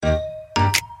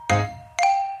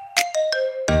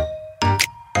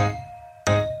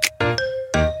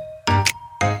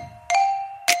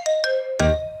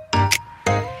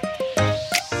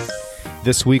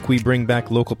This week we bring back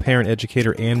local parent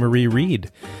educator Anne-Marie Reed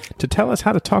to tell us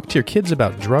how to talk to your kids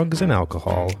about drugs and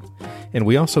alcohol. And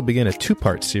we also begin a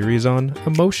two-part series on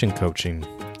emotion coaching.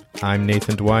 I'm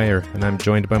Nathan Dwyer, and I'm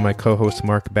joined by my co-host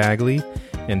Mark Bagley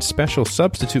and special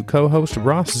substitute co-host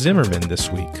Ross Zimmerman this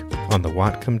week on the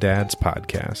Whatcom Dads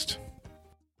podcast.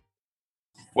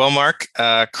 Well, Mark,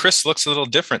 Chris looks a little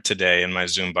different today in my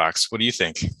Zoom box. What do you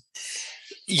think?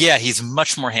 Yeah, he's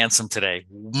much more handsome today.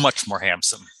 Much more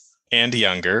handsome. And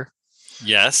younger.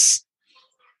 Yes.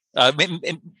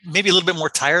 Maybe a little bit more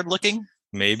tired looking.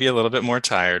 Maybe a little bit more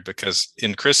tired, because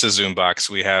in Chris's Zoom box,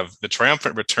 we have the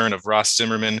triumphant return of Ross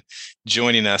Zimmerman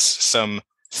joining us some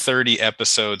 30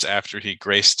 episodes after he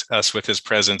graced us with his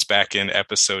presence back in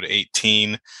episode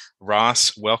 18.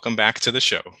 Ross, welcome back to the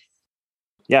show.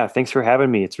 Yeah, thanks for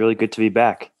having me. It's really good to be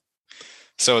back.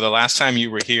 So the last time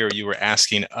you were here, you were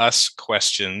asking us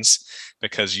questions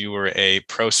because you were a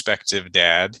prospective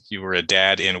dad. You were a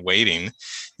dad in waiting.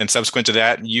 And subsequent to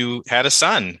that, you had a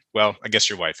son. Well, I guess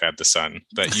your wife had the son,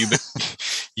 but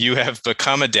you have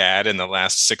become a dad in the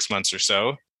last 6 months or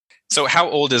so. So how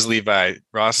old is Levi,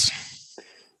 Ross?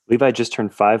 Levi just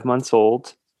turned 5 months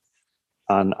old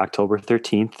on October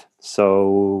 13th.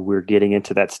 So we're getting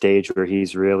into that stage where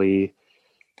he's really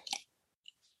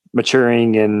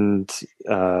maturing, and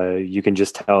you can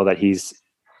just tell that he's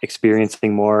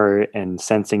experiencing more and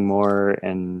sensing more.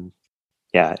 And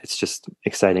yeah, it's just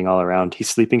exciting all around. He's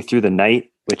sleeping through the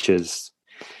night, which is,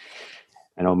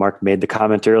 I know Mark made the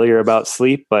comment earlier about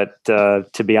sleep, but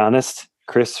to be honest,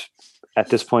 Chris at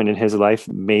this point in his life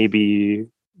may be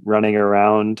running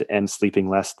around and sleeping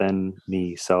less than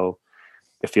me. So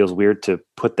it feels weird to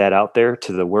put that out there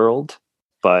to the world,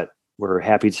 but we're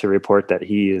happy to report that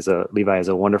Levi is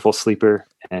a wonderful sleeper,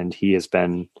 and he has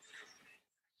been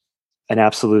an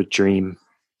absolute dream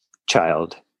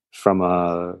child, from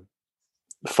a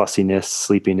fussiness,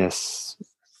 sleepiness,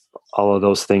 all of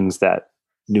those things that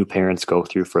new parents go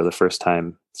through for the first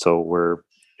time. So we're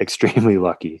extremely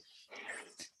lucky.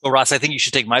 Well, Ross, I think you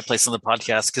should take my place on the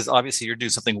podcast, because obviously you're doing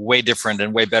something way different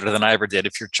and way better than I ever did.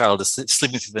 If your child is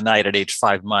sleeping through the night at age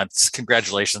 5 months,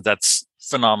 congratulations. That's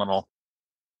phenomenal.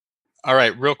 All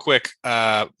right, real quick.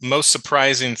 Most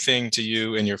surprising thing to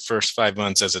you in your first 5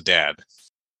 months as a dad?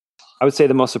 I would say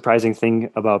the most surprising thing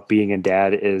about being a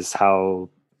dad is how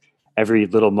every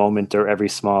little moment or every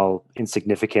small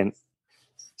insignificant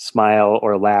smile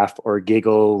or laugh or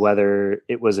giggle, whether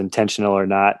it was intentional or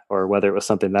not, or whether it was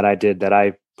something that I did that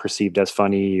I perceived as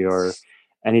funny, or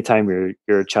anytime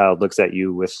your child looks at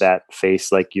you with that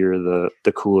face like you're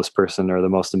the coolest person or the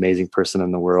most amazing person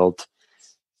in the world,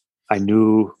 I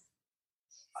knew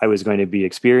I was going to be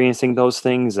experiencing those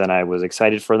things, and I was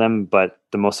excited for them. But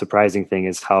the most surprising thing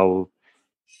is how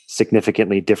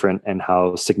significantly different and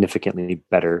how significantly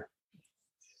better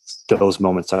those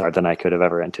moments are than I could have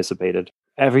ever anticipated.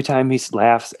 Every time he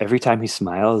laughs, every time he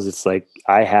smiles, it's like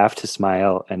I have to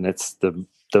smile, and it's the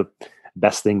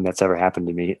best thing that's ever happened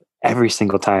to me every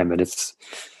single time. And it's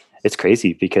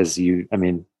crazy, because you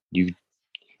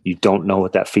don't know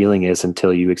what that feeling is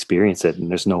until you experience it, and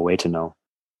there's no way to know.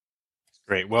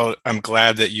 Great. Well, I'm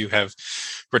glad that you have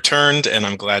returned, and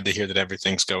I'm glad to hear that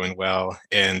everything's going well.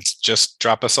 And just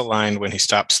drop us a line when he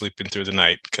stops sleeping through the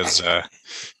night, because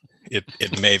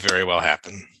it may very well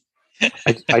happen.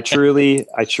 I truly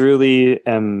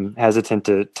am hesitant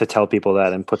to tell people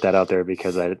that and put that out there,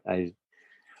 because I'm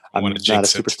not a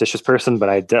superstitious person, but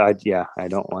I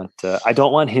don't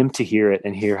want him to hear it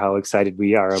and hear how excited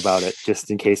we are about it, just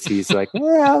in case he's like,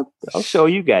 well, I'll show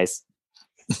you guys.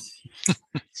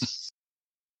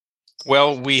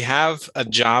 Well, we have a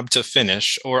job to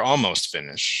finish, or almost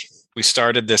finish. We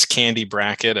started this candy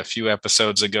bracket a few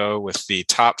episodes ago with the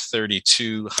top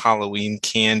 32 Halloween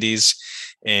candies,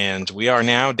 and we are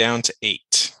now down to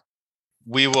 8.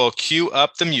 We will cue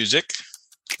up the music.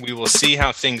 We will see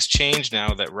how things change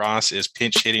now that Ross is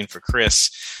pinch hitting for Chris.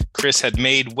 Chris had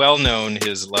made well known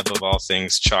his love of all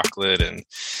things chocolate, and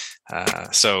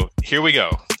so here we go.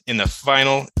 In the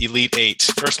final Elite 8,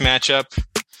 first matchup,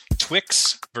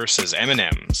 Twix versus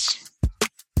M&M's.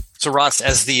 So Ross,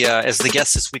 as the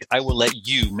guest this week, I will let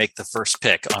you make the first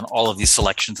pick on all of these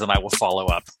selections, and I will follow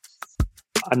up.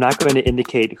 I'm not going to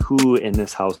indicate who in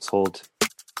this household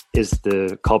is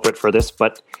the culprit for this,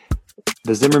 but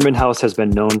the Zimmerman house has been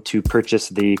known to purchase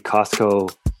the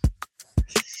Costco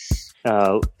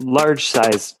large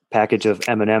size package of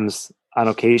M&M's on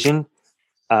occasion.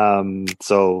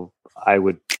 So I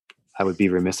would be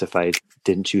remiss if I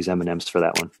didn't choose M&M's for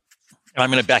that one. And I'm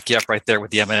going to back you up right there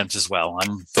with the M&Ms as well.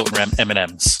 I'm voting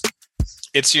M&Ms.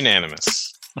 It's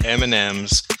unanimous.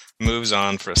 M&M's moves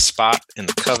on for a spot in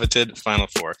the coveted Final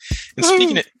Four.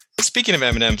 And Speaking of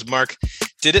M&Ms, Mark,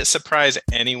 did it surprise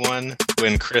anyone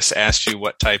when Chris asked you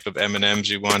what type of M&Ms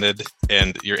you wanted,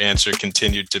 and your answer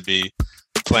continued to be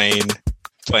plain,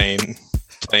 plain,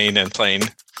 plain, and plain?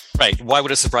 Right. Why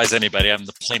would it surprise anybody? I'm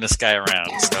the plainest guy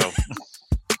around. So,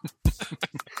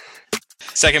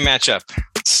 second matchup: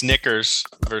 Snickers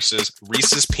versus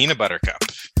Reese's Peanut Butter Cup.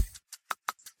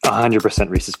 100%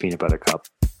 Reese's Peanut Butter Cup.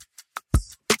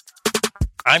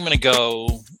 I'm going to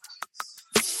go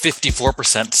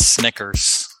 54%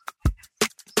 Snickers.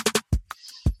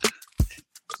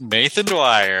 Nathan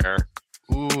Dwyer.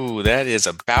 Ooh, that is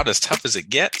about as tough as it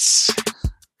gets.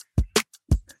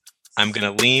 I'm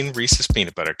going to lean Reese's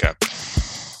Peanut Butter Cup.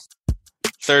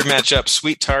 Third matchup,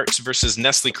 Sweet Tarts versus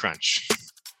Nestle Crunch.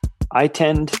 I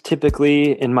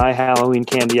typically, in my Halloween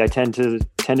candy, I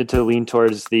tended to lean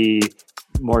towards the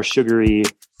more sugary,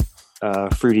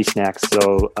 fruity snacks.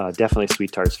 So definitely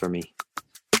Sweet Tarts for me.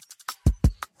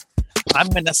 I'm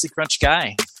a Nestle Crunch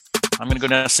guy. I'm going to go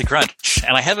Nestle Crunch.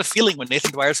 And I have a feeling what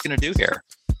Nathan Dwyer's going to do here.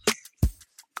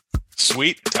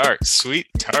 Sweet Tarts, Sweet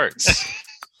Tarts.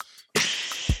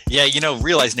 Yeah,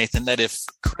 realize, Nathan, that if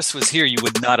Chris was here, you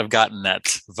would not have gotten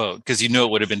that vote because you knew it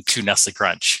would have been 2 Nestle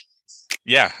Crunch.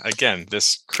 Yeah, again,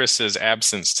 this Chris's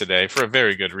absence today, for a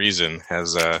very good reason,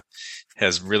 has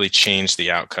really changed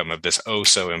the outcome of this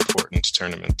so important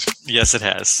tournament. Yes, it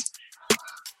has.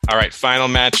 All right, final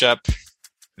matchup,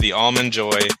 the Almond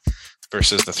Joy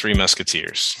versus the Three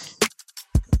Musketeers.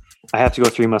 I have to go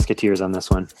Three Musketeers on this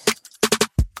one.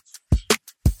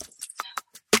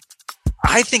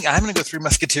 I think I'm going to go Three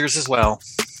Musketeers as well.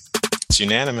 It's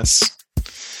unanimous.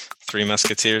 Three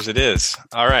Musketeers it is.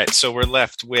 All right, so we're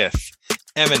left with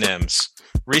M&M's,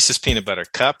 Reese's Peanut Butter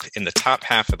Cup in the top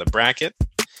half of the bracket,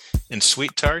 and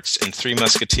Sweet Tarts and Three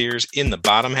Musketeers in the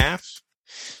bottom half.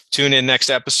 Tune in next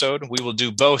episode. We will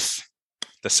do both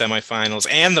the semifinals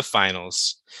and the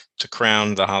finals to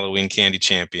crown the Halloween Candy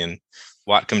Champion,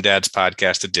 Whatcom Dad's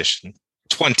Podcast Edition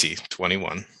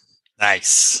 2021.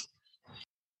 Nice.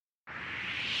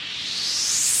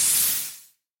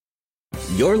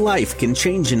 Your life can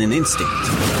change in an instant.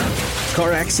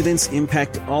 Car accidents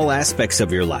impact all aspects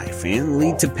of your life and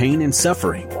lead to pain and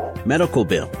suffering, medical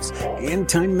bills, and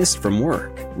time missed from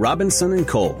work. Robinson &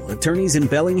 Cole, attorneys in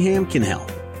Bellingham, can help.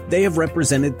 They have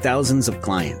represented thousands of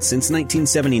clients since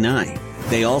 1979.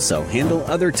 They also handle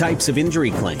other types of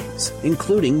injury claims,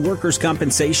 including workers'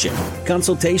 compensation.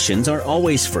 Consultations are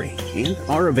always free and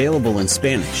are available in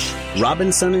Spanish.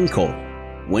 Robinson & Cole.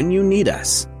 When you need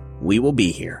us, we will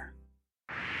be here.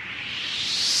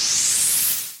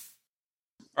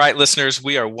 All right, listeners,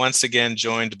 we are once again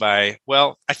joined by,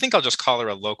 well, I think I'll just call her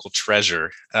a local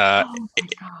treasure.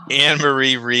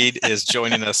 Anne-Marie Reed is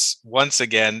joining us once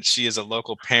again. She is a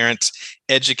local parent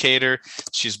educator.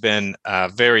 She's been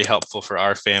very helpful for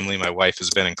our family. My wife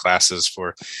has been in classes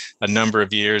for a number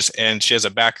of years, and she has a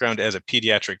background as a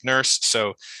pediatric nurse.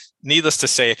 So needless to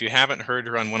say, if you haven't heard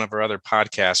her on one of our other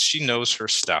podcasts, she knows her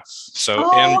stuff.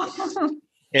 So,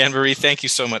 Anne-Marie, thank you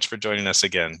so much for joining us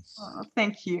again. Oh,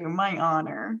 thank you. My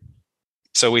honor.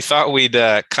 So we thought we'd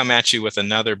come at you with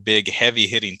another big,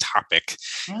 heavy-hitting topic,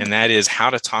 and that is how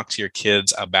to talk to your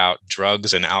kids about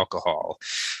drugs and alcohol.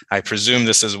 I presume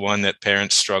this is one that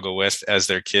parents struggle with as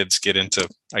their kids get into,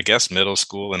 I guess, middle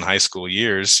school and high school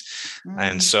years.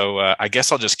 And so I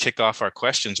guess I'll just kick off our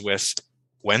questions with,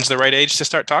 when's the right age to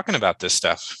start talking about this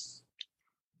stuff?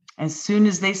 As soon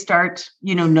as they start,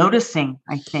 noticing,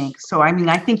 I think. So,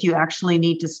 I think you actually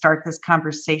need to start this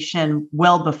conversation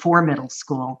well before middle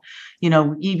school,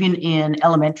 even in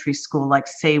elementary school, like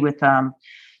say with, a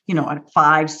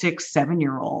 5, 6,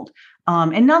 7-year-old.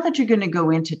 And not that you're going to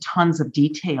go into tons of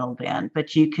detail then,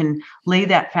 but you can lay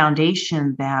that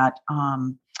foundation that,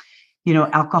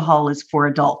 alcohol is for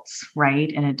adults,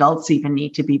 right? And adults even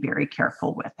need to be very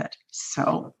careful with it.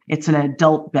 So it's an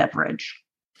adult beverage.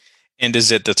 And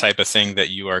is it the type of thing that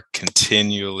you are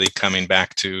continually coming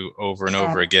back to over and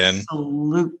over again?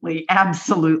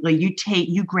 Absolutely.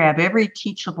 You grab every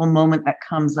teachable moment that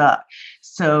comes up.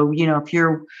 So, if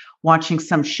you're watching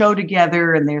some show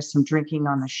together and there's some drinking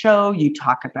on the show, you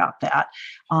talk about that.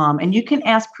 And you can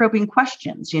ask probing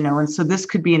questions, and so this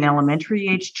could be an elementary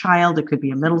age child. It could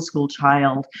be a middle school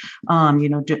child.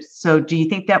 So do you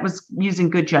think that was using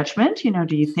good judgment?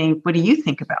 What do you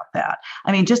think about that?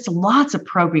 Just lots of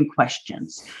probing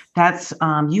questions. That's,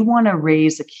 you want to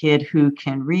raise a kid who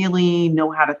can really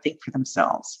know how to think for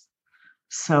themselves.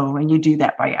 So, and you do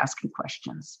that by asking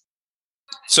questions.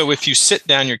 So if you sit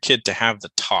down your kid to have the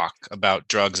talk about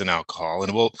drugs and alcohol,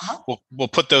 and we'll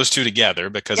put those two together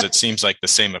because it seems like the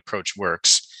same approach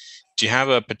works. Do you have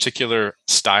a particular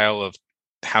style of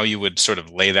how you would sort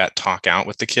of lay that talk out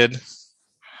with the kid?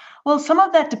 Well, some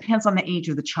of that depends on the age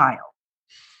of the child.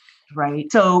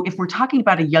 Right. So if we're talking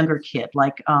about a younger kid,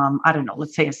 like, I don't know,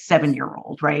 let's say a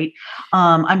 7-year-old, right?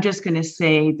 I'm just going to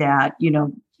say that,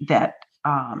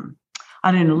 I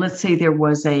don't know, let's say there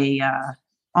was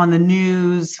on the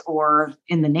news or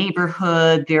in the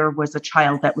neighborhood, there was a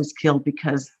child that was killed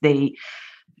because they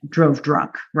drove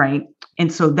drunk, right?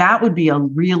 And so that would be a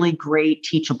really great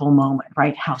teachable moment,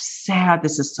 right? How sad,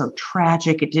 this is so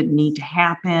tragic. It didn't need to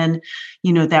happen.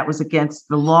 That was against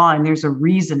the law. And there's a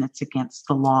reason it's against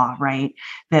the law, right?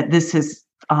 That this is,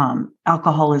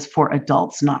 alcohol is for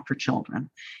adults, not for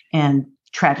children. And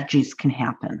tragedies can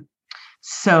happen.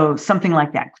 So something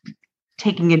like that,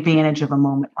 taking advantage of a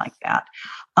moment like that.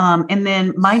 And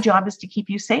then my job is to keep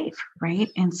you safe,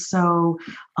 right? And so,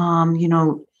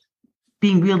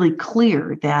 being really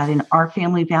clear that in our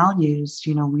family values,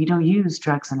 we don't use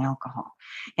drugs and alcohol.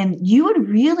 And you would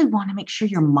really want to make sure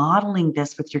you're modeling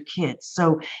this with your kids.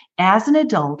 So as an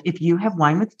adult, if you have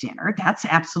wine with dinner, that's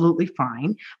absolutely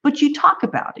fine. But you talk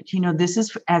about it. This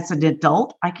is, as an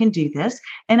adult, I can do this.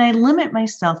 And I limit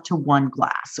myself to 1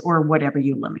 glass or whatever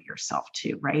you limit yourself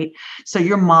to, right? So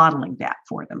you're modeling that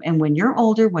for them. And when you're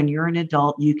older, when you're an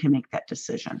adult, you can make that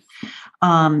decision.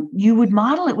 You would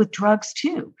model it with drugs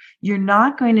too. You're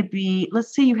not going to be,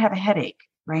 let's say you have a headache,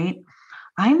 right?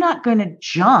 I'm not going to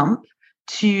jump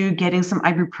to getting some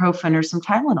ibuprofen or some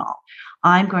Tylenol.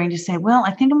 I'm going to say, well,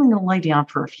 I think I'm going to lay down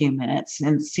for a few minutes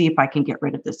and see if I can get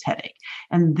rid of this headache.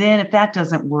 And then if that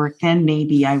doesn't work, then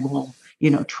maybe I will,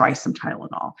 try some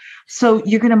Tylenol. So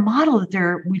you're going to model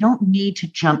that we don't need to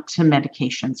jump to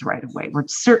medications right away. We're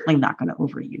certainly not going to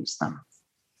overuse them.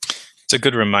 It's a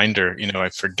good reminder. I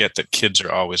forget that kids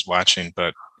are always watching,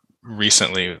 but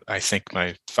recently, I think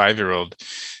my 5-year-old,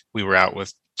 we were out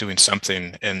doing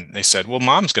something and they said, well,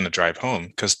 mom's going to drive home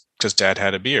because dad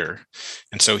had a beer.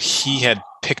 And so he had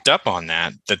picked up on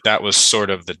that was sort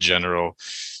of the general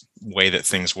way that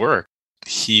things work.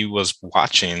 He was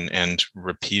watching and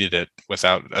repeated it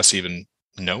without us even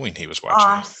knowing he was watching.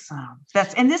 Awesome.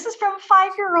 And this is from a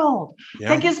 5-year-old. Yeah.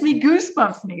 That gives me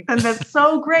goosebumps, Nathan. That's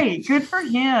so great. Good for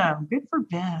him. Good for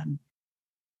Ben.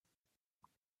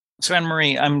 So Anne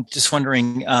Marie, I'm just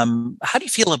wondering, how do you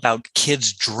feel about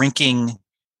kids drinking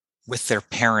with their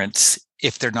parents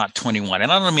if they're not 21?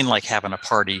 And I don't mean like having a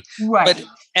party, right, but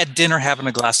at dinner, having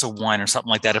a glass of wine or something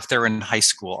like that, if they're in high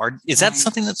school, is that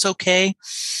something that's okay?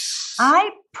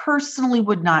 I personally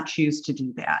would not choose to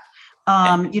do that.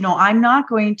 I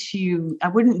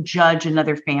wouldn't judge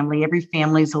another family. Every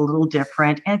family is a little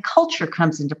different, and culture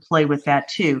comes into play with that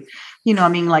too.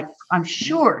 I'm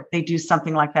sure they do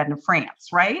something like that in France,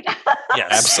 right?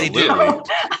 Yes, absolutely.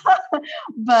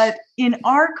 But in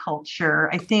our culture,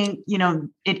 I think,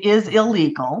 it is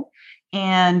illegal.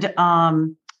 And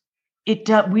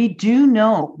we do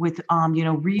know with,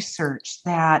 research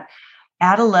that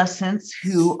adolescents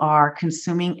who are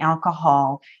consuming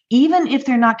alcohol, even if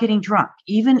they're not getting drunk,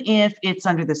 even if it's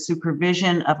under the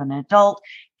supervision of an adult,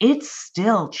 it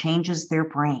still changes their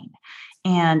brain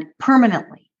and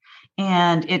permanently.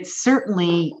 And it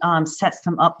certainly sets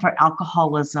them up for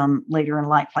alcoholism later in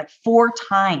life, like 4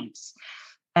 times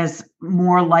as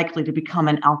more likely to become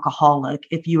an alcoholic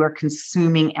if you are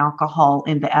consuming alcohol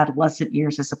in the adolescent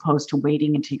years as opposed to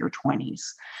waiting into your 20s.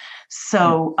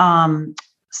 So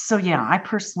yeah, I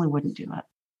personally wouldn't do it.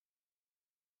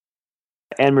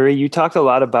 Anne Marie, you talked a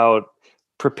lot about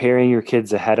preparing your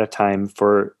kids ahead of time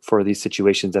for these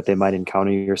situations that they might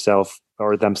encounter yourself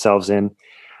or themselves in.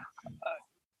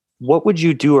 What would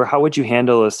you do, or how would you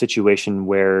handle a situation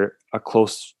where a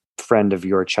close friend of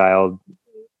your child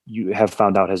you have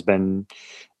found out has been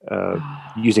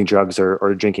using drugs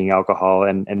or drinking alcohol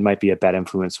and might be a bad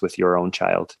influence with your own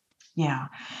child? Yeah.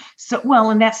 So,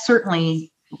 and that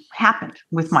certainly happened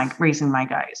with raising my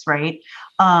guys, right?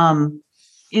 I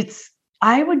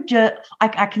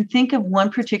can think of one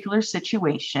particular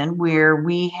situation where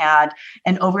we had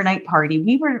an overnight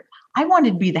party. I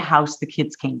wanted to be the house the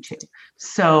kids came to.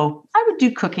 So I would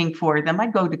do cooking for them.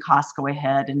 I'd go to Costco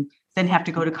ahead and then have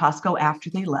to go to Costco after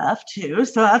they left too.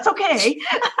 So that's okay.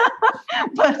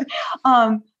 But,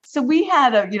 so we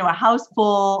had a house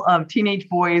full of teenage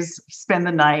boys spend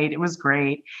the night. It was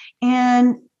great.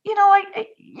 And, you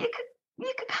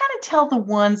could kind of tell the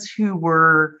ones who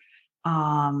were,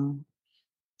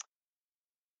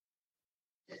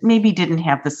 maybe didn't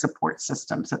have the support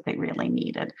systems that they really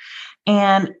needed.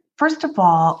 And first of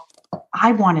all,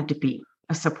 I wanted to be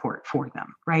a support for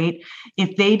them, right?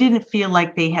 If they didn't feel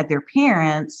like they had their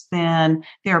parents, then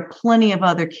there are plenty of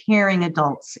other caring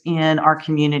adults in our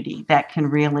community that can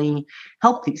really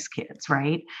help these kids,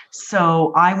 right?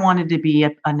 So I wanted to be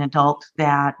an adult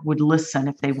that would listen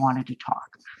if they wanted to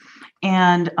talk.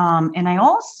 And I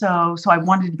also, so I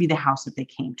wanted to be the house that they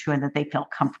came to and that they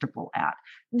felt comfortable at.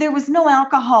 There was no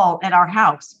alcohol at our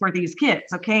house for these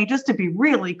kids. Okay. Just to be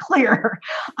really clear,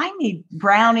 I need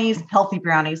brownies, healthy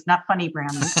brownies, not funny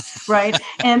brownies. Right.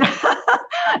 And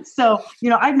so,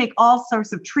 I'd make all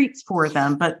sorts of treats for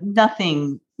them, but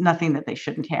nothing that they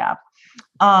shouldn't have.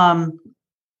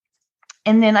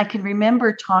 And then I can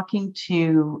remember talking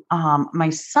to my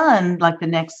son like the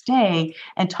next day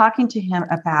and talking to him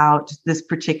about this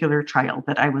particular child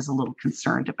that I was a little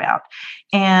concerned about.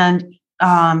 And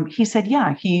he said,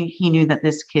 yeah, he knew that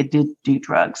this kid did do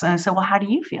drugs. And I said, well, how do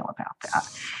you feel about that?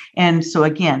 And so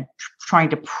again, trying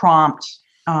to prompt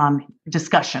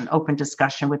open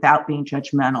discussion without being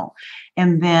judgmental.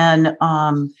 And then,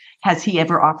 has he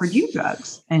ever offered you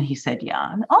drugs? And he said,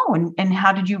 yeah. And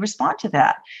how did you respond to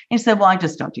that? And he said, well, I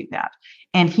just don't do that.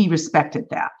 And he respected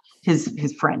that.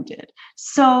 His friend did.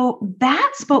 So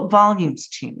that spoke volumes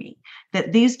to me,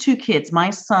 that these two kids,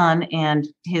 my son and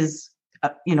his,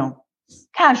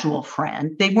 casual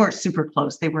friend, they weren't super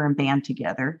close. They were in band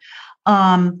together.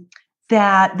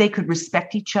 That they could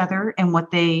respect each other and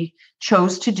what they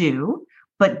chose to do,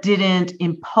 but didn't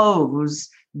impose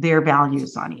their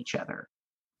values on each other.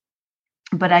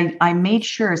 But I made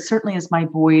sure, certainly as my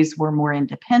boys were more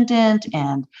independent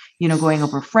and, going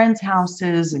over friends'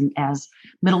 houses and as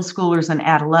middle schoolers and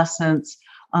adolescents,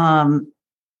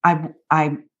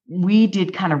 we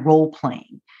did kind of role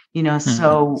playing.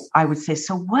 So I would say,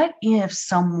 so what if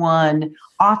someone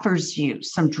offers you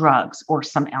some drugs or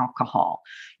some alcohol?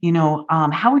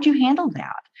 How would you handle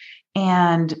that?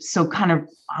 And so kind of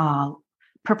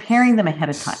preparing them ahead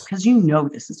of time, because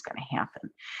this is going to happen.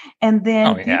 And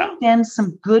then giving them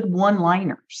some good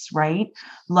one-liners, right?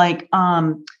 Like,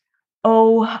 one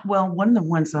of the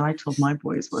ones that I told my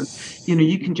boys was,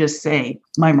 you can just say,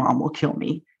 my mom will kill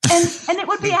me. And it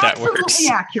would be absolutely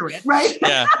accurate, right?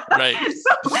 Yeah, right.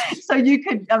 So you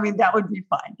could, that would be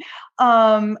fun.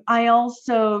 I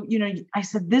also, I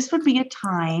said, this would be a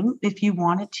time, if you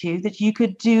wanted to, that you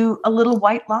could do a little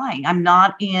white lying. I'm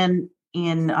not in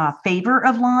favor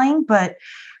of lying, but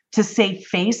to save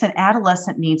face, an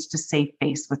adolescent needs to save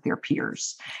face with their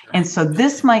peers. And so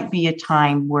this might be a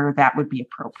time where that would be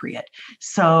appropriate.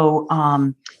 So,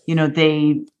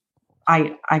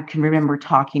 I can remember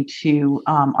talking to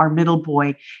our middle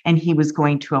boy, and he was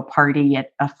going to a party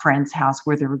at a friend's house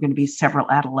where there were going to be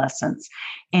several adolescents.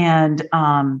 And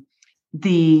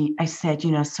I said,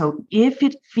 so if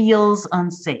it feels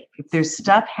unsafe, if there's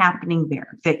stuff happening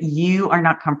there that you are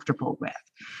not comfortable with,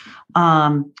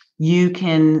 you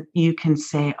can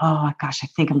say, oh gosh, I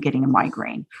think I'm getting a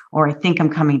migraine, or I think I'm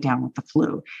coming down with the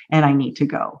flu and I need to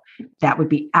go. That would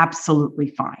be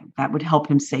absolutely fine. That would help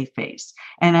him save face.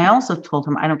 And I also told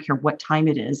him, I don't care what time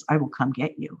it is, I will come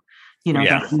get you.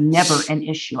 That's never an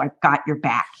issue. I've got your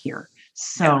back here.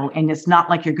 So, and it's not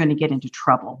like you're going to get into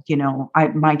trouble.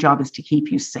 My job is to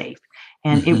keep you safe,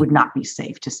 and it would not be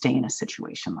safe to stay in a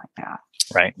situation like that.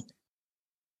 Right.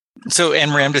 So,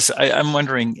 Anne-Marie, I'm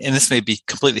wondering, and this may be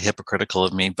completely hypocritical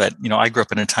of me, but, I grew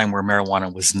up in a time where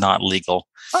marijuana was not legal.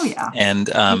 Oh, yeah. And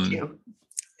I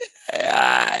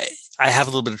have a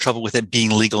little bit of trouble with it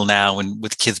being legal now, and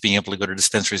with kids being able to go to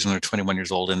dispensaries when they're 21 years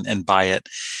old and buy it.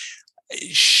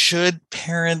 Should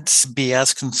parents be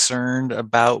as concerned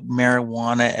about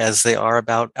marijuana as they are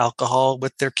about alcohol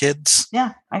with their kids?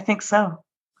 Yeah, I think so.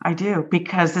 I do,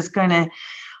 because it's going to,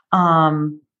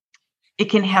 it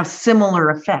can have similar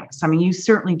effects. You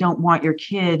certainly don't want your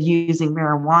kid using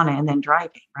marijuana and then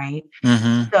driving, right?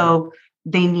 Mm-hmm. So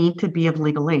they need to be of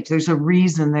legal age. There's a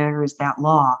reason there is that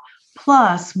law.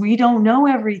 Plus, we don't know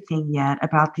everything yet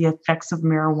about the effects of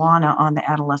marijuana on the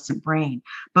adolescent brain.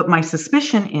 But my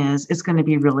suspicion is it's going to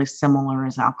be really similar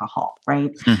as alcohol,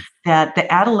 right? That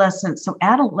the adolescence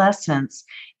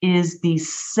is the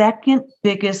second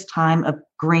biggest time of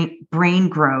brain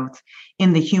growth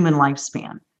in the human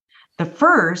lifespan. The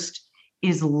first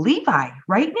is Levi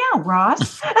right now,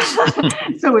 Ross.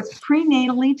 So it's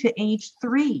prenatally to age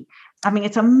 3.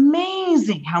 It's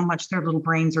amazing how much their little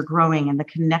brains are growing and the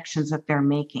connections that they're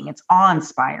making. It's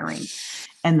awe-inspiring.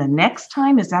 And the next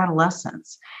time is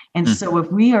adolescence. And so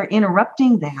if we are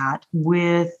interrupting that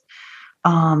with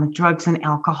drugs and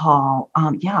alcohol,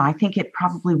 I think it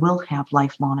probably will have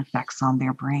lifelong effects on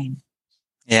their brain.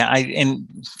 Yeah, and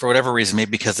for whatever reason,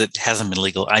 maybe because it hasn't been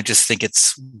legal, I just think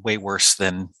it's way worse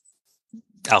than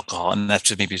alcohol, and that's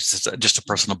just a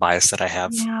personal bias that I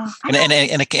have. Yeah,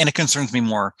 and it concerns me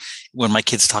more when my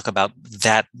kids talk about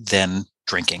that than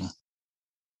drinking.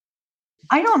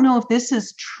 I don't know if this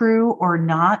is true or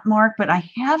not, Mark, but I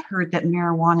have heard that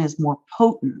marijuana is more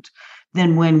potent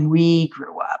than when we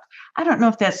grew up. I don't know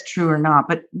if that's true or not,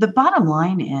 but the bottom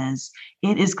line is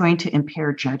it is going to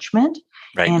impair judgment,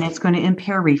 Right. and it's going to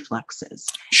impair reflexes.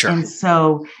 Sure. And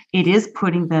so it is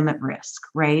putting them at risk,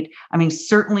 right? I mean,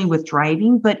 certainly with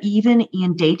driving, but even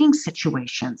in dating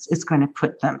situations, it's going to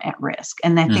put them at risk.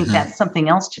 And I think that's something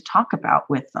else to talk about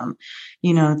with them,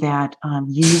 that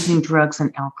using drugs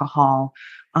and alcohol,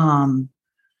 how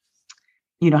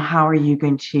are you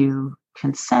going to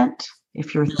consent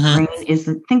if your brain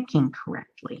isn't thinking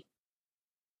correctly?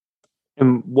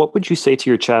 And what would you say to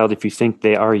your child if you think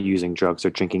they are using drugs or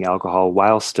drinking alcohol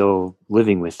while still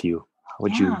living with you? How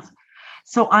would you?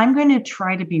 So I'm going to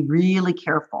try to be really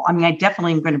careful. I mean, I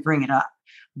definitely am going to bring it up,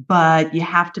 but you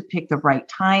have to pick the right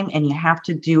time, and you have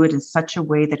to do it in such a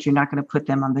way that you're not going to put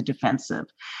them on the defensive.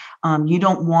 You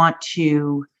don't want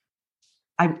to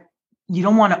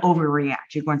overreact.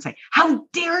 You're going to say, "How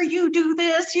dare you do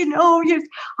this?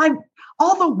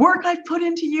 All the work I've put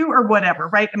into you," or whatever,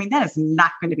 right? I mean, that is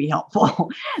not going to be helpful.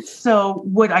 So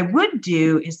what I would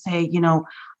do is say,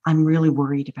 I'm really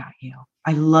worried about you.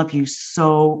 I love you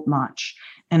so much,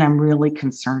 and I'm really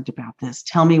concerned about this.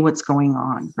 Tell me what's going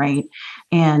on, right?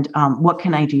 And what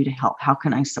can I do to help? How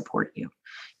can I support you?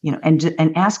 And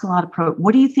ask a lot of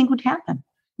what do you think would happen?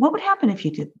 What would happen if you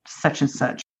did such and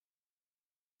such?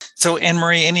 So, Anne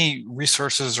Marie, any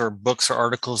resources or books or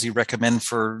articles you recommend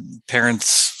for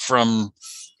parents from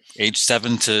age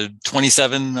 7 to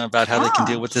 27 about how they can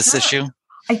deal with this issue?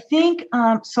 I think,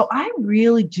 so I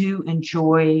really do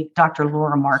enjoy Dr.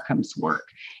 Laura Markham's work,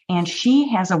 and she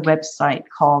has a website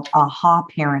called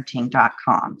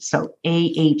ahaparenting.com. So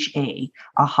AHA,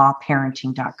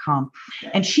 ahaparenting.com.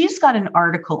 And she's got an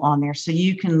article on there. So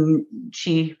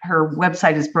her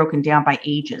website is broken down by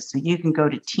ages. So you can go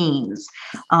to teens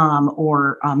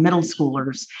or middle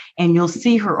schoolers, and you'll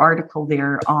see her article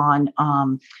there on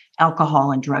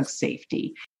alcohol and drug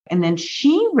safety. And then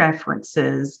she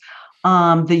references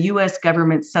the U.S.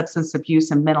 government substance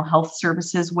abuse and mental health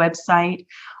services website.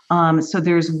 So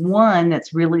there's one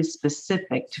that's really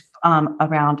specific to,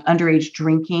 around underage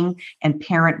drinking and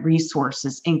parent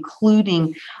resources,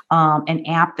 including an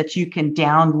app that you can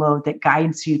download that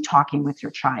guides you talking with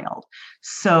your child.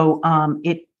 So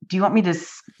do you want me to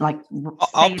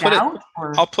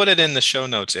I'll put it in the show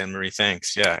notes, Anne Marie.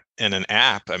 Thanks. Yeah. And an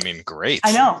app. I mean, great.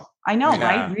 I know, yeah.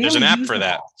 Right? Really There's an app usable. for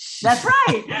that. That's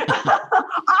right.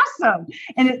 Awesome.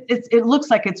 And it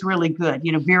looks like it's really good,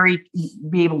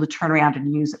 be able to turn around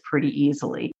and use it pretty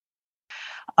easily.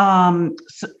 And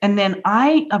then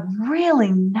a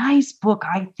really nice book,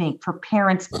 I think, for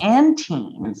parents and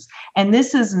teens. And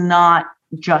this is not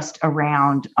just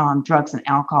around drugs and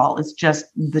alcohol. It's just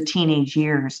the teenage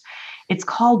years. It's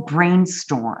called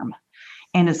Brainstorm,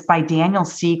 and it's by Daniel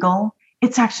Siegel.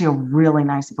 It's actually a really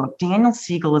nice book. Daniel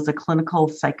Siegel is a clinical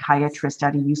psychiatrist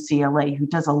out of UCLA who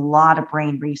does a lot of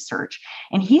brain research,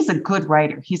 and he's a good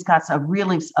writer. He's got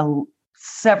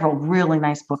several really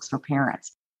nice books for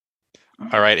parents.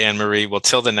 All right, Anne Marie. Well,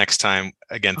 till the next time,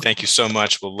 again, thank you so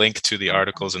much. We'll link to the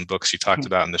articles and books you talked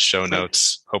about in the show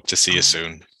notes. Hope to see you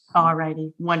soon. All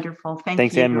righty. Wonderful.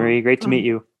 Thanks, Anne Marie. Great to meet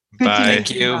you. Good Bye.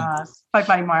 Thank you.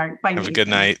 Bye-bye, Mark. Bye. Have a good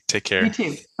night. Take care. You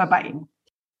too. Bye-bye.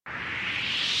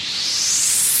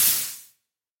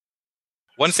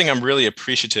 One thing I'm really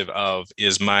appreciative of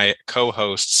is my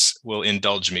co-hosts will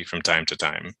indulge me from time to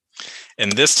time.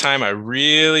 And this time I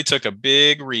really took a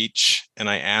big reach and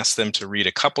I asked them to read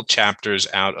a couple chapters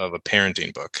out of a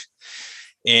parenting book.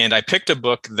 And I picked a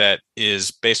book that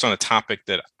is based on a topic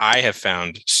that I have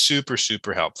found super,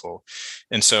 super helpful.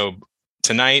 And so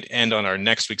tonight and on our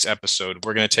next week's episode,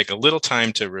 we're going to take a little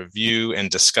time to review and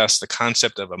discuss the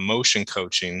concept of emotion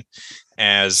coaching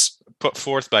as put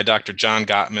forth by Dr. John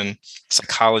Gottman,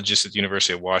 psychologist at the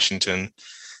University of Washington.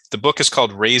 The book is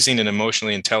called Raising an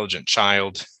Emotionally Intelligent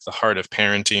Child, The Heart of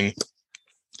Parenting.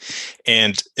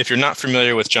 And if you're not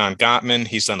familiar with John Gottman,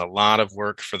 he's done a lot of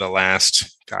work for the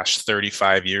last,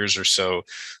 35 years or so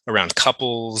around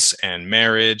couples and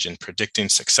marriage and predicting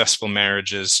successful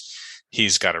marriages.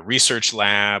 He's got a research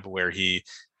lab where he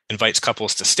invites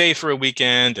couples to stay for a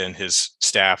weekend and his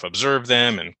staff observe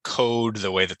them and code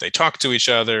the way that they talk to each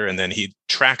other. And then he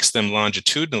tracks them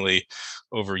longitudinally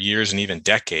over years and even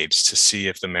decades to see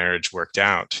if the marriage worked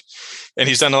out. And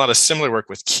he's done a lot of similar work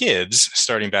with kids,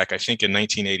 starting back, I think, in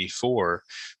 1984,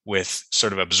 with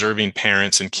sort of observing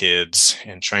parents and kids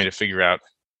and trying to figure out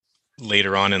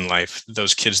later on in life,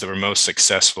 those kids that were most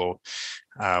successful,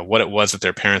 what it was that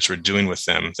their parents were doing with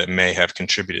them that may have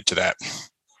contributed to that.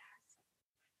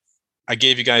 I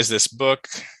gave you guys this book,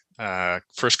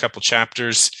 first couple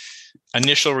chapters.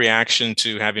 Initial reaction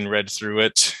to having read through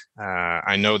it.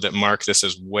 I know that, Mark, this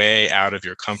is way out of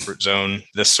your comfort zone,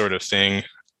 this sort of thing,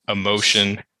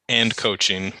 emotion, and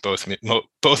coaching.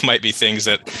 Both might be things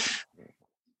that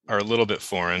are a little bit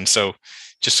foreign. So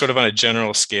just sort of on a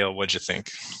general scale, what'd you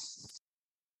think?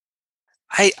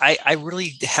 I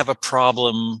really have a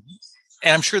problem,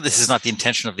 and I'm sure this is not the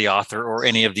intention of the author or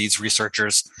any of these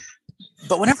researchers,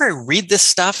 but whenever I read this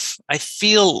stuff, I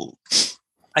feel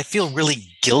really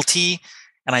guilty,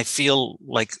 and I feel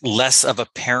like less of a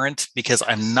parent because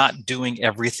I'm not doing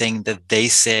everything that they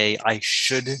say I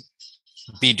should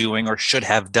be doing or should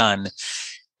have done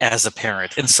as a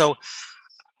parent. And so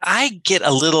I get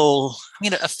a little,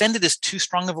 offended is too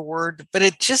strong of a word, but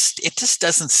it just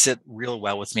doesn't sit real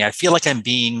well with me. I feel like I'm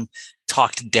being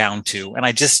talked down to, and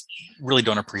I just really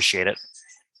don't appreciate it.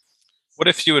 What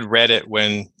if you had read it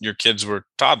when your kids were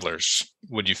toddlers?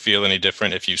 Would you feel any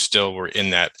different if you still were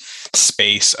in that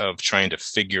space of trying to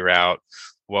figure out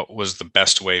what was the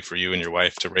best way for you and your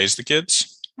wife to raise the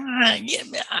kids?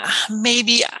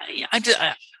 Maybe.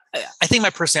 I think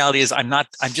my personality is I'm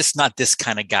just not this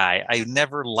kind of guy. I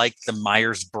never liked the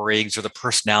Myers-Briggs or the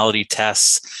personality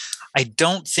tests. I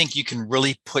don't think you can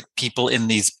really put people in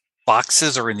these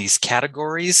boxes or in these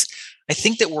categories. I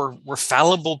think that we're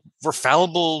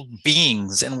fallible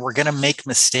beings, and we're going to make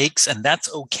mistakes, and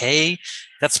that's okay.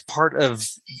 That's part of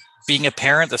being a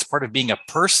parent. That's part of being a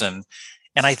person.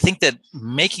 And I think that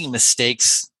making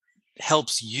mistakes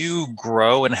helps you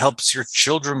grow and helps your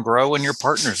children grow and your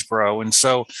partners grow. And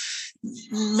so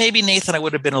maybe, Nathan, I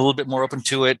would have been a little bit more open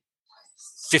to it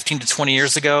 15 to 20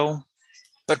 years ago,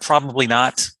 but probably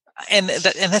not. And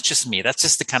that's just me. That's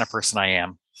just the kind of person I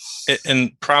am.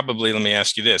 And probably, let me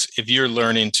ask you this. If you're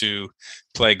learning to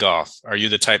play golf, are you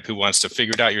the type who wants to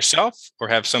figure it out yourself or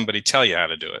have somebody tell you how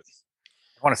to do it?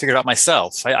 I want to figure it out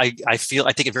myself. I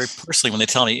take it very personally when they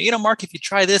tell me, Mark, if you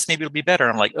try this, maybe it'll be better.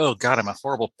 I'm like, oh God, I'm a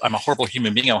horrible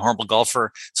human being. I'm a horrible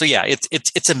golfer. So yeah,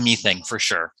 it's a me thing for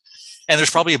sure. And there's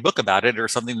probably a book about it or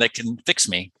something that can fix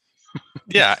me.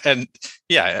 Yeah. And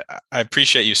yeah, I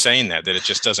appreciate you saying that it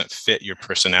just doesn't fit your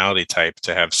personality type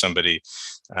to have somebody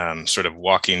sort of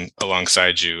walking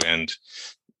alongside you and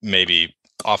maybe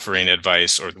offering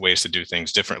advice or ways to do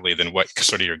things differently than what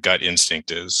sort of your gut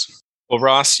instinct is. Well,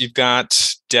 Ross, you've got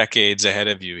decades ahead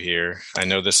of you here. I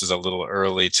know this is a little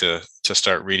early to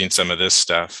start reading some of this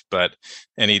stuff, but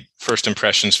any first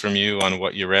impressions from you on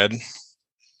what you read?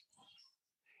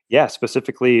 Yeah,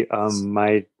 specifically,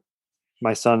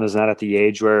 my son is not at the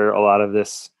age where a lot of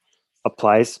this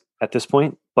applies at this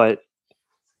point, but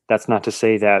that's not to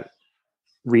say that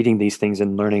reading these things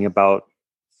and learning about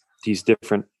these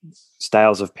different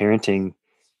styles of parenting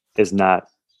is not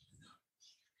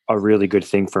a really good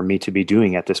thing for me to be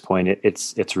doing at this point.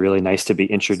 It's really nice to be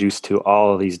introduced to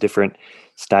all of these different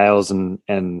styles and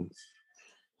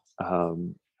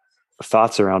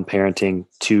thoughts around parenting,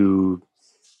 to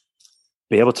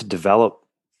be able to develop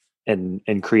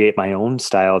and create my own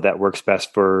style that works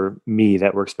best for me,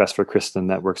 that works best for Kristen,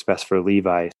 that works best for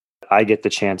Levi. I get the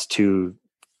chance to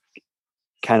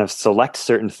kind of select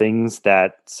certain things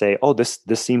that say, oh, this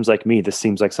seems like me. This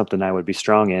seems like something I would be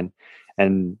strong in,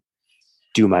 and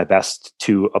do my best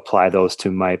to apply those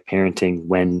to my parenting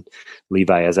when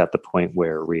Levi is at the point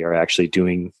where we are actually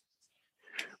doing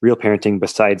real parenting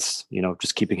besides,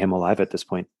 just keeping him alive at this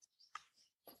point.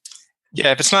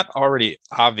 Yeah, if it's not already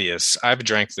obvious, I've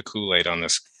drank the Kool-Aid on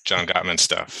this John Gottman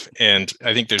stuff. And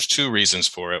I think there's two reasons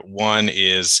for it. One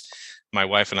is my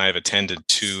wife and I have attended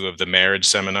 2 of the marriage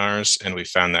seminars, and we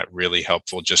found that really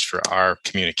helpful just for our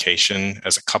communication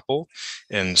as a couple,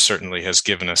 and certainly has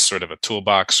given us sort of a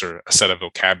toolbox or a set of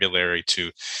vocabulary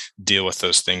to deal with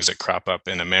those things that crop up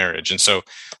in a marriage. And so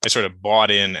I sort of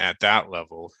bought in at that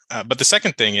level. But the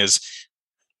second thing is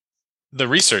the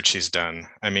research he's done.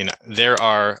 I mean, there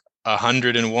are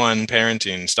 101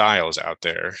 parenting styles out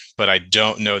there, but I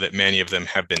don't know that many of them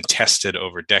have been tested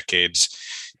over decades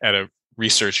at a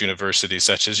research university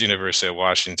such as University of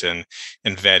Washington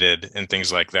and vetted and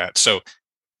things like that. So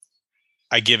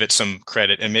I give it some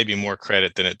credit, and maybe more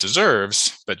credit than it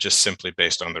deserves, but just simply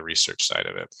based on the research side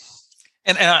of it.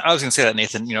 And I was going to say that,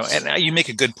 Nathan, and you make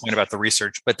a good point about the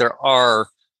research, but there are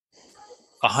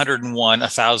 101,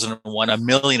 1,001,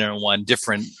 1,000,001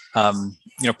 different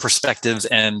perspectives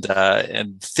and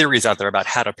theories out there about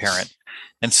how to parent.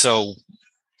 And so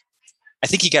I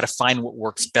think you got to find what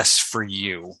works best for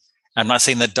you. I'm not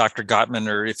saying that Dr. Gottman,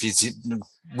 or if he's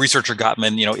researcher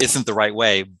Gottman, isn't the right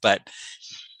way, but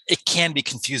it can be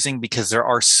confusing because there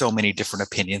are so many different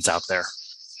opinions out there.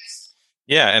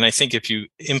 Yeah, and I think if you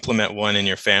implement one in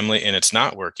your family and it's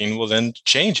not working, well, then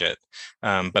change it.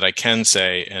 But I can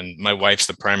say, and my wife's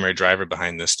the primary driver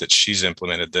behind this, that she's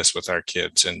implemented this with our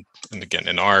kids. And again,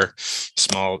 in our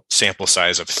small sample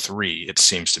size of 3, it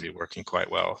seems to be working quite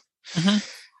well. Mm-hmm.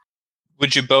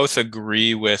 Would you both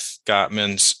agree with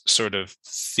Gottman's sort of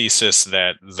thesis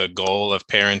that the goal of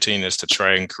parenting is to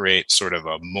try and create sort of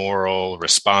a moral,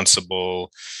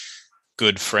 responsible,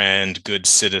 good friend, good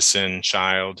citizen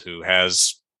child who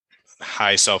has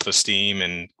high self-esteem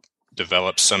and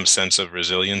develops some sense of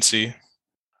resiliency?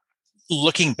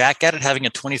 Looking back at it, having a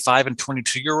 25 and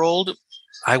 22-year-old,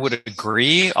 I would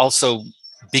agree. Also,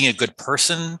 being a good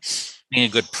person, being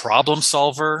a good problem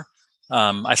solver.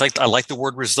 I like the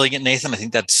word resilient, Nathan. I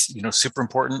think that's super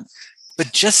important.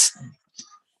 But just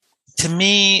to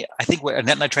me, I think what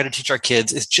Annette and I try to teach our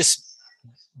kids is just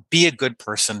be a good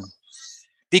person,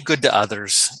 be good to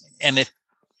others, and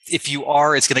if you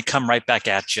are, it's going to come right back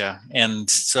at you. And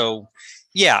so,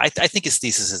 yeah, I think his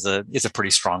thesis is a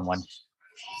pretty strong one.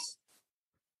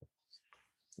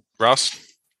 Ross?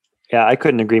 Yeah, I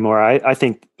couldn't agree more. I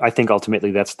think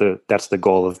ultimately that's the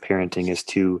goal of parenting, is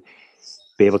to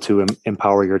be able to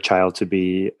empower your child to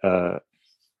be a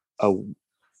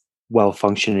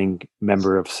well-functioning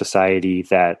member of society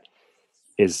that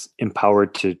is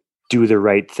empowered to do the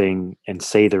right thing and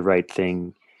say the right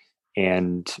thing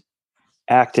and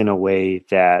act in a way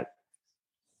that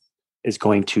is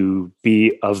going to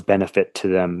be of benefit to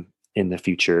them in the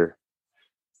future,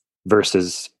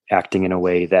 versus acting in a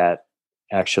way that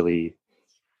actually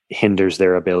hinders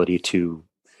their ability to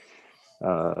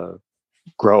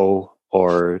grow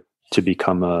or to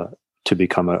become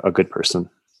a good person.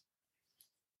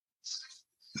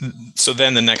 So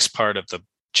then the next part of the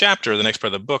chapter, the next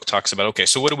part of the book talks about, okay,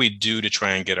 so what do we do to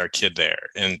try and get our kid there?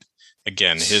 And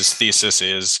again, his thesis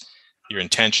is you're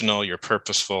intentional, you're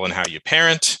purposeful in how you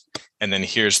parent. And then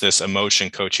here's this emotion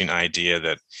coaching idea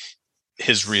that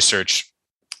his research,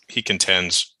 he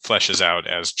contends, fleshes out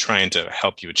as trying to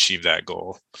help you achieve that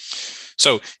goal.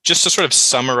 So just to sort of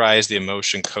summarize the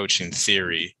emotion coaching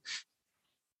theory,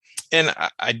 and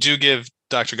I do give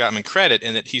Dr. Gottman credit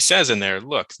in that he says in there,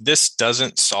 look, this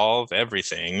doesn't solve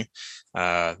everything.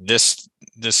 This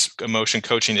emotion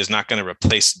coaching is not going to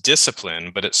replace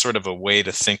discipline, but it's sort of a way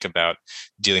to think about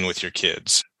dealing with your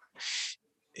kids.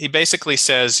 He basically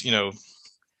says,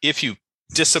 if you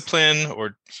discipline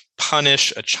or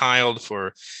punish a child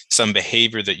for some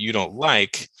behavior that you don't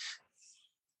like,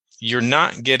 you're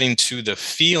not getting to the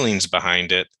feelings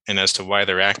behind it and as to why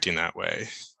they're acting that way.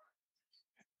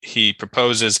 He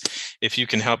proposes if you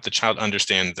can help the child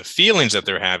understand the feelings that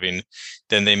they're having,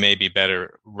 then they may be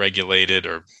better regulated,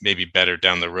 or maybe better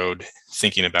down the road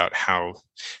thinking about how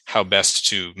best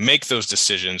to make those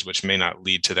decisions, which may not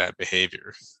lead to that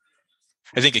behavior.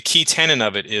 I think a key tenet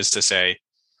of it is to say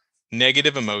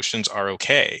negative emotions are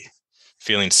okay.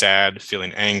 Feeling sad,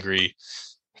 feeling angry,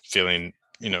 feeling,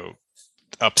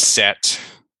 upset.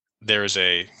 There's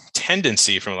a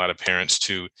tendency from a lot of parents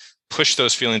to push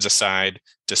those feelings aside,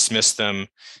 dismiss them,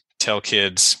 tell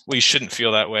kids, well, you shouldn't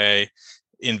feel that way,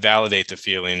 invalidate the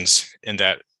feelings, and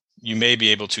that you may be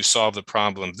able to solve the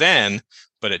problem then,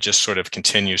 but it just sort of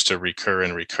continues to recur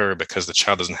and recur because the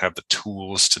child doesn't have the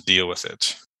tools to deal with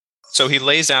it. So he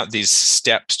lays out these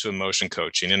steps to emotion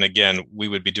coaching. And again, we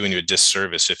would be doing you a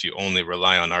disservice if you only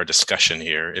rely on our discussion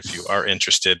here. If you are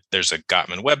interested, there's a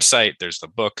Gottman website, there's the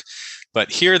book.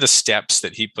 But here are the steps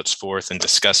that he puts forth and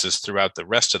discusses throughout the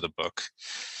rest of the book.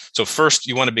 So first,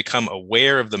 you want to become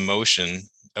aware of the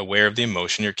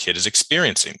emotion your kid is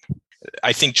experiencing.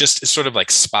 I think just sort of like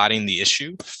spotting the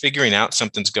issue, figuring out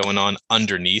something's going on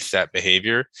underneath that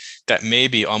behavior, that may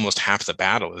be almost half the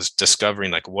battle, is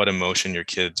discovering like what emotion your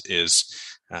kid is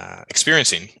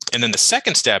experiencing. And then the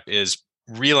second step is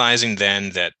realizing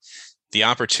then that the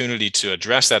opportunity to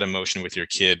address that emotion with your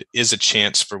kid is a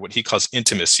chance for what he calls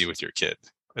intimacy with your kid,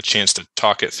 a chance to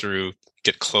talk it through,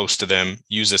 get close to them,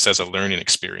 use this as a learning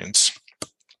experience.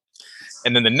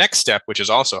 And then the next step, which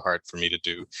is also hard for me to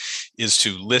do, is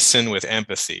to listen with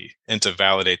empathy and to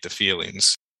validate the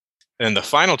feelings. And the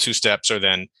final 2 steps are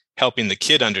then helping the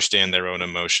kid understand their own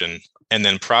emotion and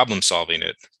then problem solving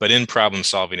it. But in problem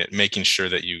solving it, making sure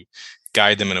that you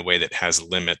guide them in a way that has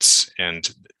limits. And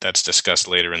that's discussed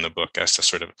later in the book as to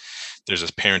sort of, there's a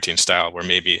parenting style where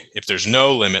maybe if there's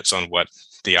no limits on what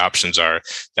the options are,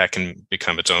 that can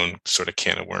become its own sort of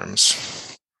can of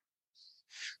worms.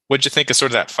 What'd you think of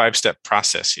sort of that 5-step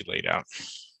process he laid out?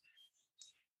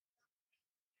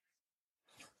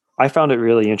 I found it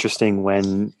really interesting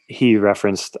when he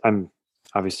referenced, I'm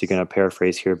obviously going to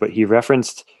paraphrase here, but he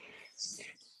referenced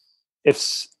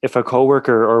if a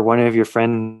coworker or one of your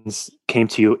friends came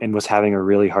to you and was having a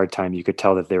really hard time, you could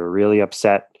tell that they were really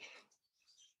upset.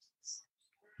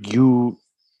 You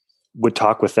would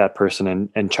talk with that person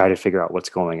and try to figure out what's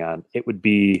going on. It would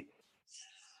be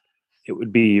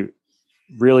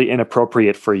really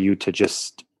inappropriate for you to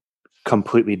just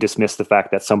completely dismiss the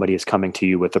fact that somebody is coming to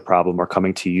you with a problem or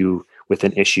coming to you with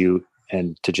an issue,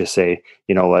 and to just say,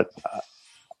 you know what,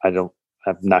 I'm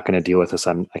not going to deal with this.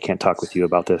 I can't talk with you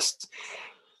about this.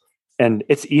 And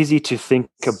it's easy to think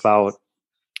about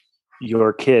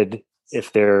your kid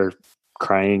if they're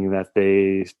crying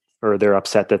or they're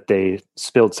upset that they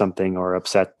spilled something, or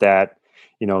upset that,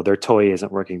 their toy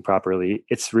isn't working properly.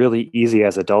 It's really easy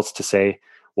as adults to say,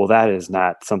 well, that is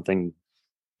not something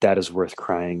that is worth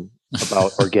crying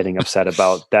about or getting upset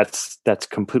about. That's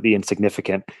completely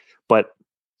insignificant. But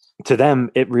to them,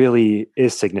 it really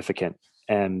is significant.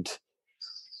 And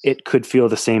it could feel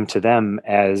the same to them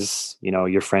as,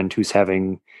 your friend who's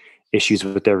having issues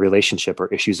with their relationship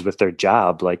or issues with their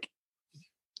job. Like,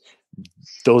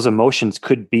 those emotions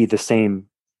could be the same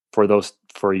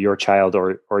for your child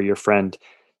or your friend.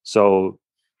 So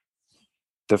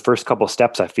the first couple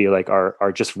steps, I feel like,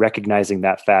 are just recognizing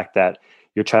that fact that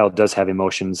your child does have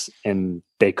emotions, and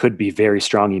they could be very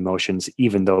strong emotions,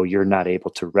 even though you're not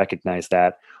able to recognize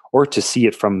that or to see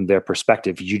it from their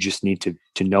perspective. You just need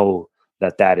to know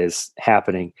that is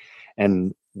happening.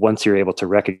 And once you're able to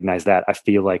recognize that, I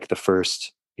feel like the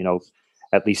first,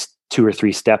 at least 2 or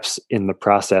 3 steps in the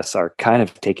process are kind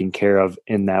of taken care of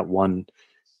in that one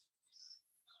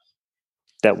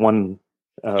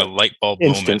the light bulb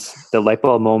instance, moment. the light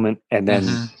bulb moment. And then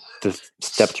the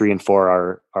step 3 and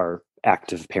 4 are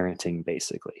active parenting,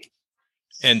 basically.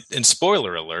 And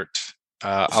spoiler alert,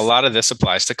 a lot of this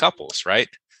applies to couples, right?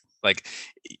 Like,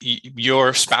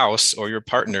 your spouse or your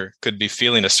partner could be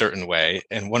feeling a certain way.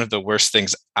 And one of the worst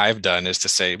things I've done is to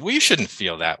say, well, you shouldn't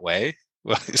feel that way.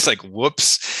 Well, it's like,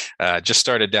 whoops, just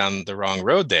started down the wrong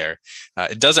road there.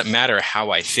 It doesn't matter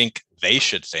how I think they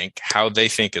should think, how they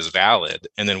think is valid.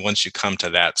 And then once you come to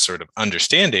that sort of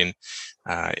understanding,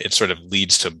 it sort of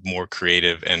leads to more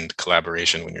creative and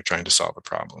collaboration when you're trying to solve a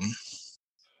problem.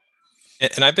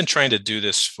 And I've been trying to do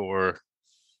this for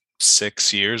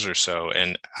 6 years or so,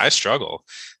 and I struggle.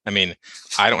 I mean,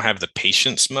 I don't have the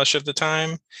patience much of the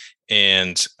time,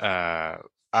 and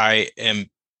I am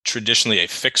traditionally a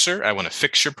fixer. I want to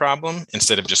fix your problem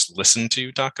instead of just listen to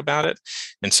you talk about it.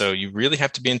 And so you really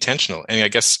have to be intentional. And I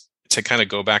guess to kind of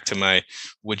go back to my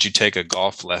would you take a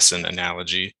golf lesson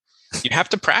analogy, you have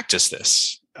to practice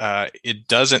this. It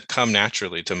doesn't come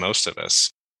naturally to most of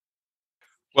us.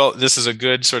 Well, this is a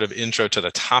good sort of intro to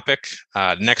the topic.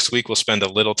 Next week, we'll spend a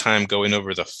little time going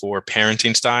over the 4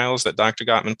 parenting styles that Dr.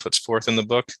 Gottman puts forth in the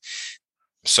book.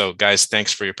 So, guys,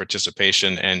 thanks for your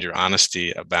participation and your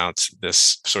honesty about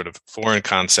this sort of foreign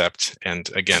concept.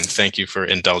 And again, thank you for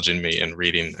indulging me in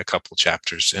reading a couple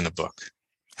chapters in a book.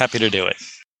 Happy to do it.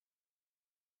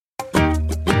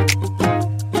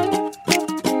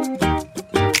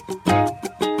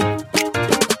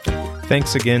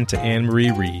 Thanks again to Anne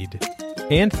Marie Reed.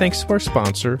 And thanks to our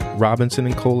sponsor,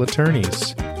 Robinson & Cole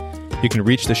Attorneys. You can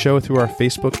reach the show through our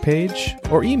Facebook page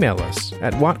or email us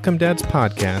at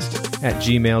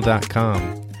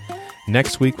whatcomedadspodcast@gmail.com.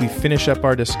 Next week, we finish up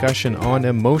our discussion on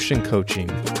emotion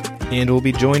coaching, and we'll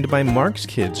be joined by Mark's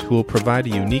kids, who will provide a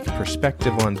unique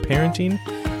perspective on parenting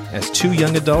as 2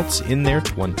 young adults in their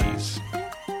 20s.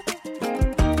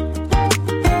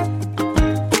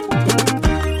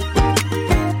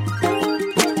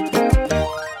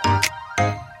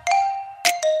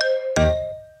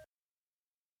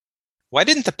 Why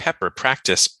didn't the pepper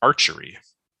practice archery?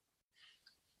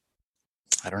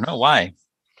 I don't know why.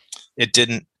 It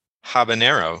didn't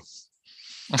habanero.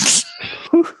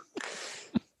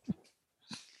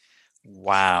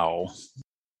 Wow.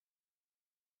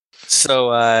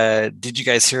 So, did you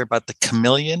guys hear about the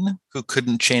chameleon who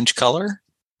couldn't change color?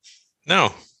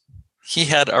 No. He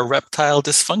had erectile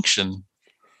dysfunction.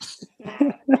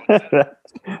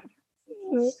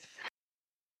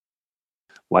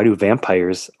 Why do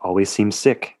vampires always seem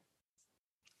sick?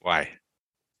 Why?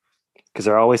 Because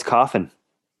they're always coughing.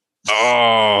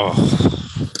 Oh,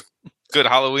 good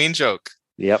Halloween joke.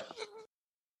 Yep.